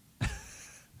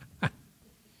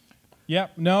 Yeah.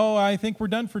 No, I think we're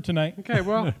done for tonight. Okay,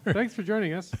 well, thanks for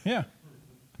joining us. Yeah.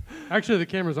 Actually, the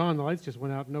camera's on. The lights just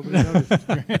went out. Nobody noticed.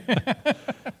 Somebody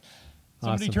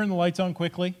Awesome. turn the lights on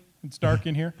quickly. It's dark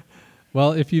in here.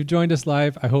 Well, if you've joined us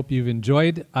live, I hope you've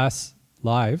enjoyed us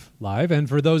live. And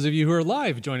for those of you who are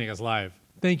live joining us live,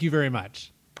 thank you very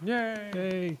much. Yay!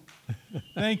 Yay.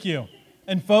 Thank you.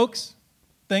 And folks,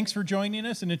 thanks for joining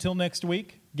us. And until next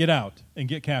week, get out and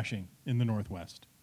get caching in the Northwest.